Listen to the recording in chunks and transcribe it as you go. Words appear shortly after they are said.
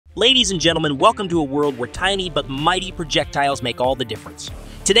Ladies and gentlemen, welcome to a world where tiny but mighty projectiles make all the difference.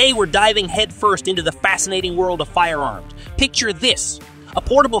 Today we're diving headfirst into the fascinating world of firearms. Picture this, a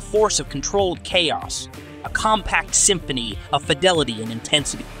portable force of controlled chaos, a compact symphony of fidelity and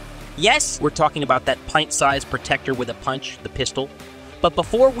intensity. Yes, we're talking about that pint-sized protector with a punch, the pistol. But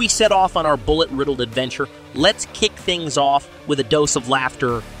before we set off on our bullet-riddled adventure, let's kick things off with a dose of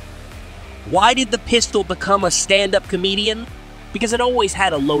laughter. Why did the pistol become a stand-up comedian? Because it always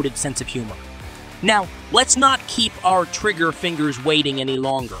had a loaded sense of humor. Now, let's not keep our trigger fingers waiting any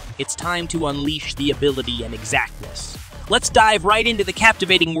longer. It's time to unleash the ability and exactness. Let's dive right into the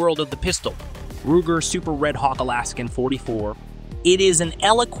captivating world of the pistol. Ruger Super Red Hawk Alaskan 44. It is an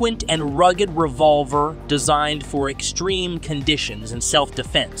eloquent and rugged revolver designed for extreme conditions and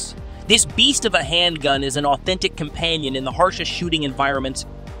self-defense. This beast of a handgun is an authentic companion in the harshest shooting environments.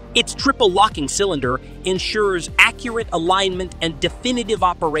 Its triple locking cylinder ensures accurate alignment and definitive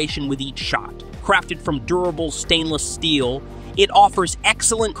operation with each shot. Crafted from durable stainless steel, it offers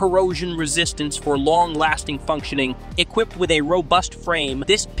excellent corrosion resistance for long-lasting functioning. Equipped with a robust frame,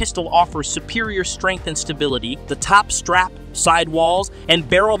 this pistol offers superior strength and stability. The top strap, sidewalls, and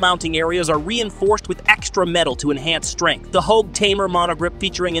barrel mounting areas are reinforced with extra metal to enhance strength. The Hogue Tamer monogrip,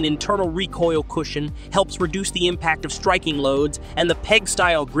 featuring an internal recoil cushion, helps reduce the impact of striking loads, and the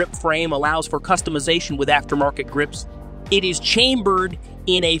peg-style grip frame allows for customization with aftermarket grips. It is chambered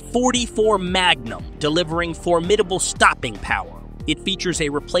in a .44 Magnum, delivering formidable stopping power. It features a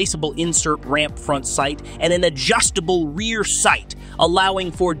replaceable insert ramp front sight and an adjustable rear sight, allowing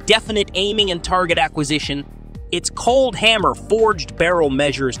for definite aiming and target acquisition. Its cold hammer forged barrel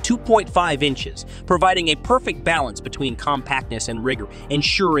measures 2.5 inches, providing a perfect balance between compactness and rigor,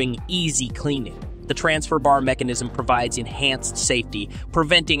 ensuring easy cleaning. The transfer bar mechanism provides enhanced safety,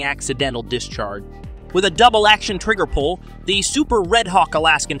 preventing accidental discharge. With a double-action trigger pull, the Super Red Hawk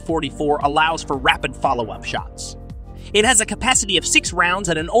Alaskan 44 allows for rapid follow-up shots. It has a capacity of 6 rounds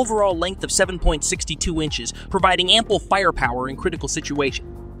and an overall length of 7.62 inches, providing ample firepower in critical situations.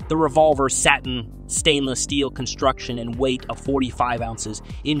 The revolver's satin stainless steel construction and weight of 45 ounces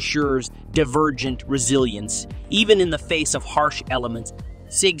ensures divergent resilience, even in the face of harsh elements.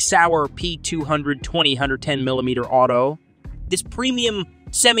 Sig Sauer P200 20-110mm auto. This premium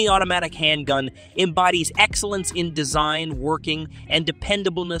semi-automatic handgun embodies excellence in design, working, and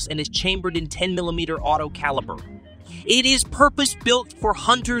dependableness, and is chambered in 10mm auto caliber. It is purpose-built for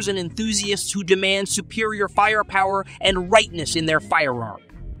hunters and enthusiasts who demand superior firepower and rightness in their firearm.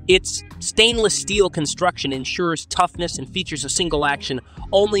 Its stainless steel construction ensures toughness and features a single-action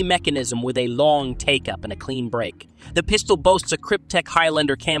only mechanism with a long take-up and a clean break. The pistol boasts a Cryptek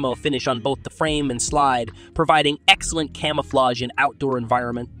Highlander camo finish on both the frame and slide, providing excellent camouflage in outdoor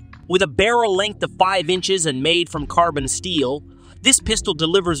environment. With a barrel length of 5 inches and made from carbon steel, this pistol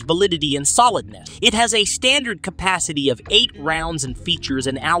delivers validity and solidness. It has a standard capacity of 8 rounds and features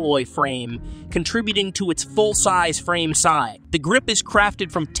an alloy frame, contributing to its full-size frame size. The grip is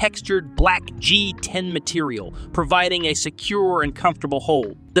crafted from textured black G10 material, providing a secure and comfortable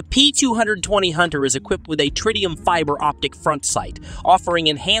hold. The P220 Hunter is equipped with a tritium fiber optic front sight, offering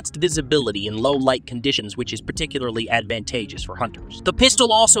enhanced visibility in low light conditions, which is particularly advantageous for hunters. The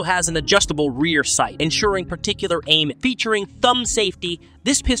pistol also has an adjustable rear sight, ensuring particular aim. Featuring thumb safety,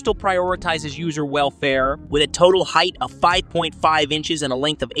 this pistol prioritizes user welfare. With a total height of 5.5 inches and a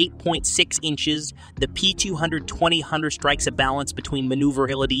length of 8.6 inches, the P220 Hunter strikes a balance between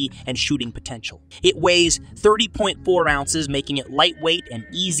maneuverability and shooting potential. It weighs 30.4 ounces, making it lightweight and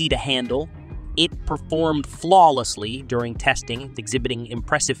easy to handle. It performed flawlessly during testing, exhibiting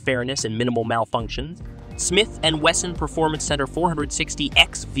impressive fairness and minimal malfunctions. Smith & Wesson Performance Center 460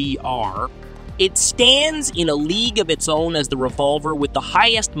 XVR. It stands in a league of its own as the revolver with the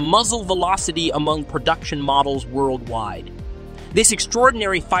highest muzzle velocity among production models worldwide. This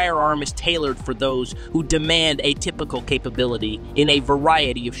extraordinary firearm is tailored for those who demand atypical capability in a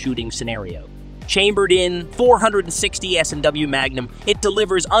variety of shooting scenarios. Chambered in 460 S&W Magnum, it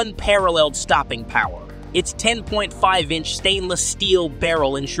delivers unparalleled stopping power. Its 10.5-inch stainless steel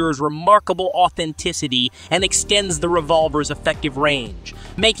barrel ensures remarkable authenticity and extends the revolver's effective range,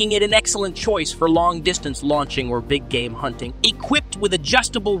 making it an excellent choice for long-distance launching or big-game hunting. Equipped with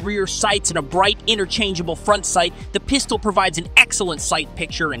adjustable rear sights and a bright, interchangeable front sight, the pistol provides an excellent sight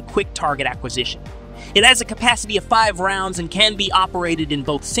picture and quick target acquisition. It has a capacity of 5 rounds and can be operated in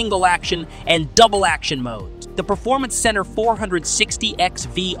both single-action and double-action modes. The Performance Center 460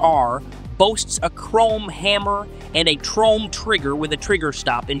 XVR boasts a chrome hammer and a chrome trigger with a trigger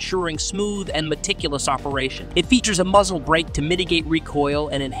stop, ensuring smooth and meticulous operation. It features a muzzle brake to mitigate recoil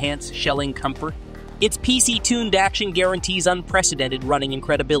and enhance shelling comfort. Its PC-tuned action guarantees unprecedented running and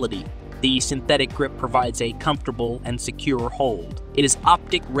credibility. The synthetic grip provides a comfortable and secure hold. It is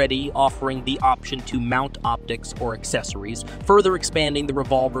optic-ready, offering the option to mount optics or accessories, further expanding the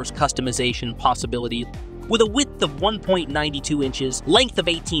revolver's customization possibility. With a width of 1.92 inches, length of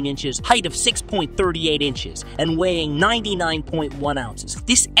 18 inches, height of 6.38 inches, and weighing 99.1 ounces,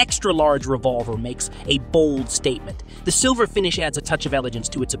 this extra-large revolver makes a bold statement. The silver finish adds a touch of elegance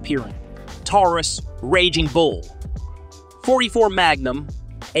to its appearance. Taurus Raging Bull 44 Magnum,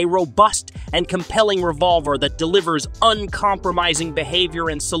 a robust and compelling revolver that delivers uncompromising behavior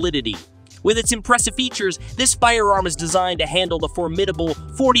and solidity. With its impressive features, this firearm is designed to handle the formidable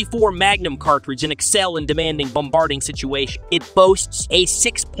 44 Magnum cartridge and excel in demanding bombarding situations. It boasts a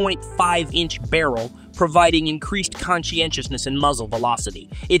 6.5-inch barrel, providing increased conscientiousness in muzzle velocity.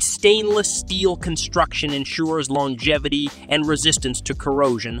 Its stainless steel construction ensures longevity and resistance to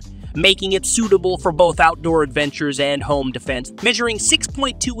corrosion, making it suitable for both outdoor adventures and home defense. Measuring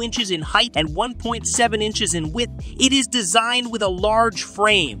 6.2 inches in height and 1.7 inches in width, it is designed with a large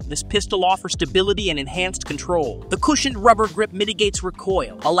frame. This pistol offers stability and enhanced control. The cushioned rubber grip mitigates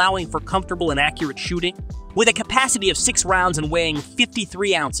recoil, allowing for comfortable and accurate shooting. With a capacity of 6 rounds and weighing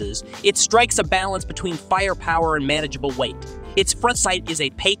 53 ounces, it strikes a balance between firepower and manageable weight. Its front sight is a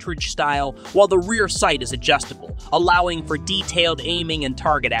patronage style, while the rear sight is adjustable, allowing for detailed aiming and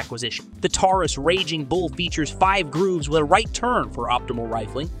target acquisition. The Taurus Raging Bull features 5 grooves with a right turn for optimal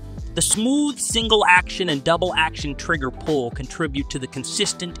rifling. The smooth single-action and double-action trigger pull contribute to the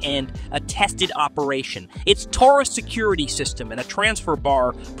consistent and attested operation. Its Taurus security system and a transfer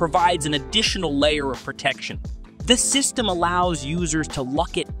bar provides an additional layer of protection. This system allows users to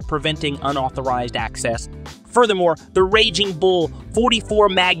lock it, preventing unauthorized access. Furthermore, the Raging Bull 44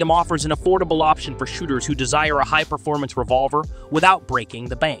 Magnum offers an affordable option for shooters who desire a high-performance revolver without breaking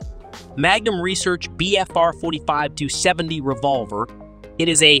the bank. Magnum Research BFR 45-70 revolver. It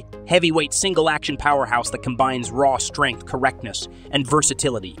is a heavyweight single-action powerhouse that combines raw strength, correctness, and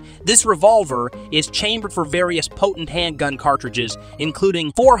versatility. This revolver is chambered for various potent handgun cartridges,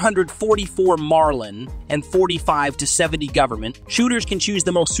 including 444 Marlin and 45-70 Government. Shooters can choose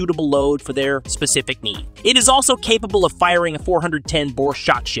the most suitable load for their specific need. It is also capable of firing 410 bore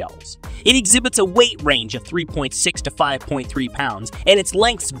shot shells. It exhibits a weight range of 3.6 to 5.3 pounds, and its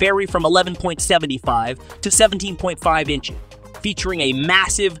lengths vary from 11.75 to 17.5 inches. Featuring a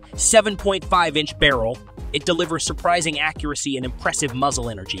massive 7.5-inch barrel, it delivers surprising accuracy and impressive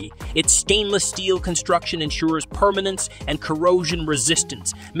muzzle energy. Its stainless steel construction ensures permanence and corrosion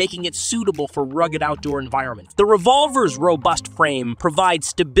resistance, making it suitable for rugged outdoor environments. The revolver's robust frame provides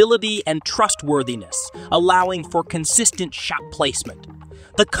stability and trustworthiness, allowing for consistent shot placement.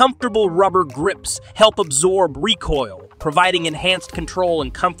 The comfortable rubber grips help absorb recoil, providing enhanced control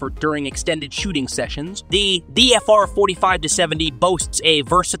and comfort during extended shooting sessions. The BFR 45-70 boasts a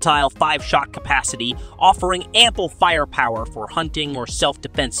versatile 5-shot capacity, offering ample firepower for hunting or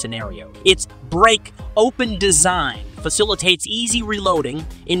self-defense scenarios. Its break-open design facilitates easy reloading,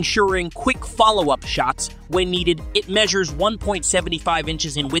 ensuring quick follow-up shots when needed. It measures 1.75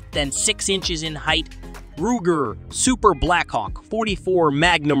 inches in width and 6 inches in height. Ruger Super Blackhawk 44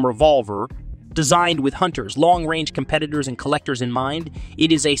 Magnum revolver. Designed with hunters, long-range competitors, and collectors in mind,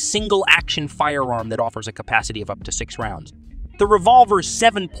 it is a single-action firearm that offers a capacity of up to 6 rounds. The revolver's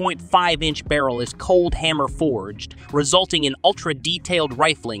 7.5-inch barrel is cold hammer forged, resulting in ultra-detailed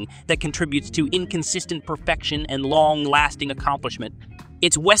rifling that contributes to inconsistent perfection and long-lasting accomplishment.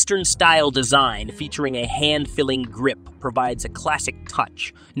 Its Western-style design, featuring a hand-filling grip, provides a classic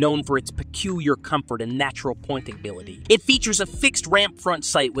touch, known for its peculiar comfort and natural pointing ability. It features a fixed ramp front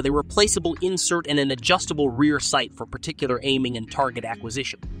sight with a replaceable insert and an adjustable rear sight for particular aiming and target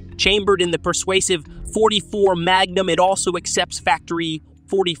acquisition. Chambered in the persuasive 44 Magnum, it also accepts factory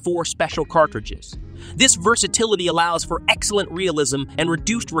 44 special cartridges. This versatility allows for excellent realism and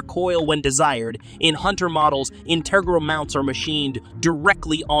reduced recoil when desired. In hunter models, integral mounts are machined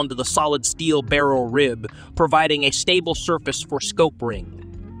directly onto the solid steel barrel rib, providing a stable surface for scope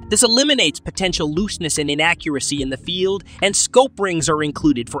ring. This eliminates potential looseness and inaccuracy in the field, and scope rings are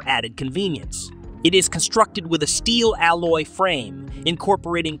included for added convenience. It is constructed with a steel alloy frame,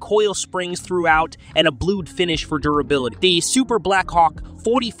 incorporating coil springs throughout and a blued finish for durability. The Super Blackhawk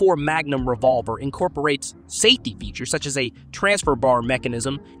 44 Magnum revolver incorporates safety features such as a transfer bar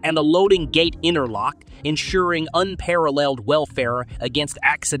mechanism and a loading gate interlock, ensuring unparalleled welfare against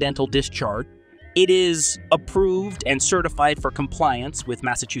accidental discharge. It is approved and certified for compliance with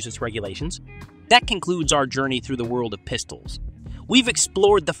Massachusetts regulations. That concludes our journey through the world of pistols. We've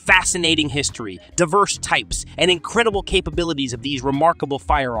explored the fascinating history, diverse types, and incredible capabilities of these remarkable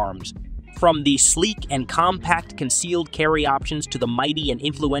firearms. From the sleek and compact concealed carry options to the mighty and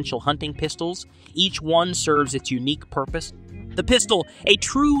influential hunting pistols, each one serves its unique purpose. The pistol, a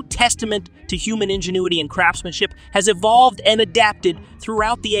true testament to human ingenuity and craftsmanship, has evolved and adapted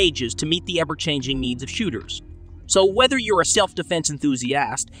throughout the ages to meet the ever-changing needs of shooters. So whether you're a self-defense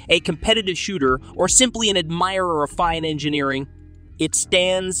enthusiast, a competitive shooter, or simply an admirer of fine engineering, it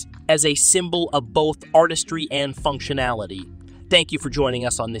stands as a symbol of both artistry and functionality. Thank you for joining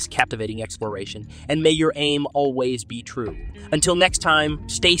us on this captivating exploration, and may your aim always be true. Until next time,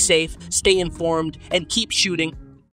 stay safe, stay informed, and keep shooting.